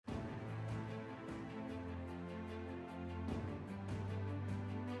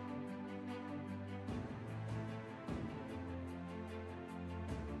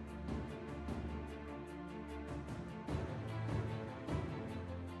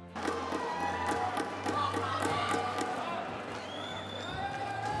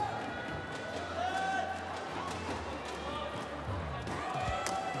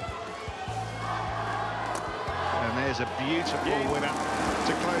There's a beautiful winner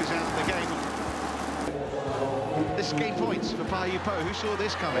to close out the game. This game points for Pa Yu Po. Who saw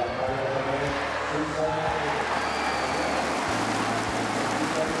this coming?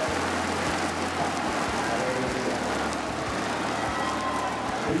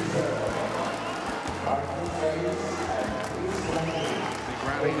 Big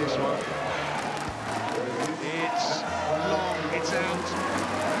rally, this one. It's long, it's out,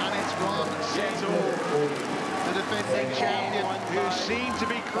 and it's one set all. The defending champion, who seemed to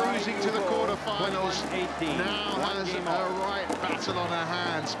be cruising to the quarterfinals, now has a right battle on her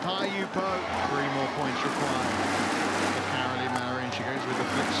hands. Pa Yu Po, 3 more points required for MARIN. She goes with the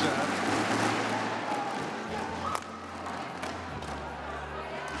flip serve.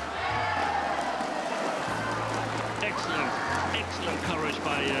 Excellent courage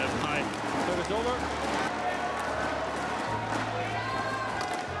by Pai. So it's over.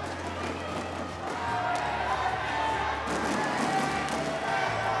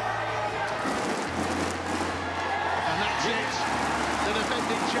 And that's it. The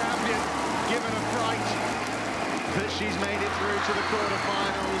defending champion given a fright that she's made it through to the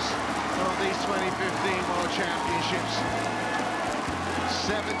quarterfinals of these 2015 World Championships.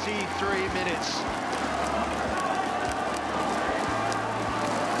 73 minutes.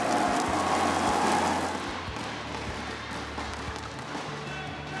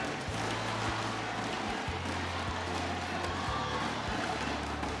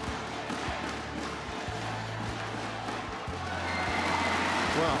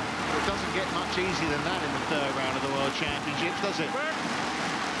 Well, it doesn't get much easier than that in the 3rd round of the World Championships, does it?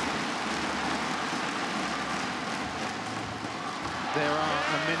 There are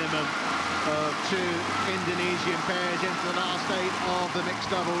a minimum of 2 Indonesian pairs into the last 8 of the mixed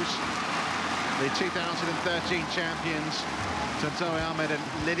doubles. The 2013 champions, Tontowi and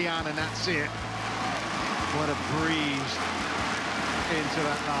Liliyana NATSIR. What a breeze into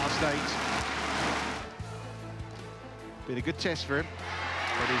that last 8. Been a good test for him,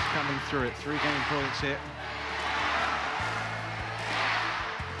 but he's coming through it. 3 game points here.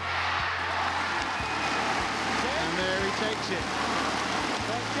 And there he takes it.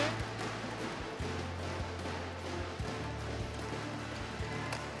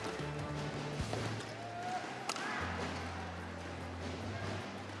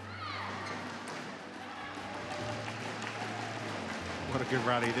 What a good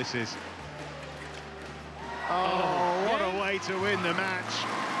rally this is. Oh, what a way to win the match.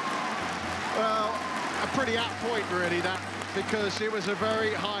 Well, a pretty apt point really, that, because it was a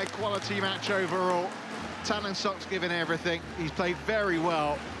very high quality match overall. Tanongsak given everything. He's played very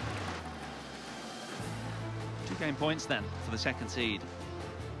well. 2 game points then for the 2nd seed.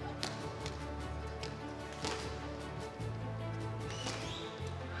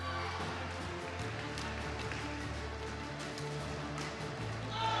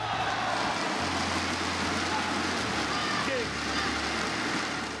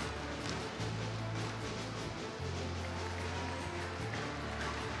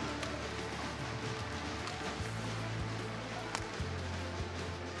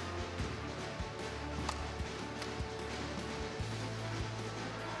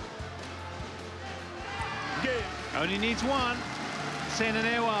 Only needs 1. Saina and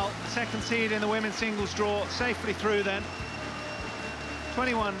NEHWAL, 2nd seed in the women's singles draw, safely through then.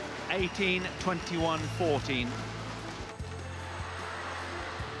 21-18, 21-14.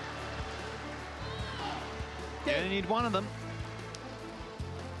 You only need 1 of them.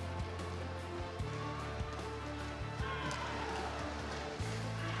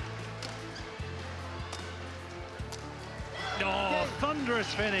 Oh,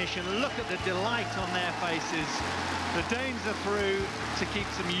 thunderous finish, and look at the delight on their faces. The Danes are through to keep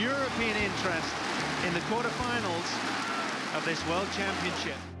some European interest in the quarterfinals of this World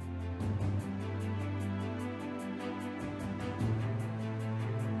Championship.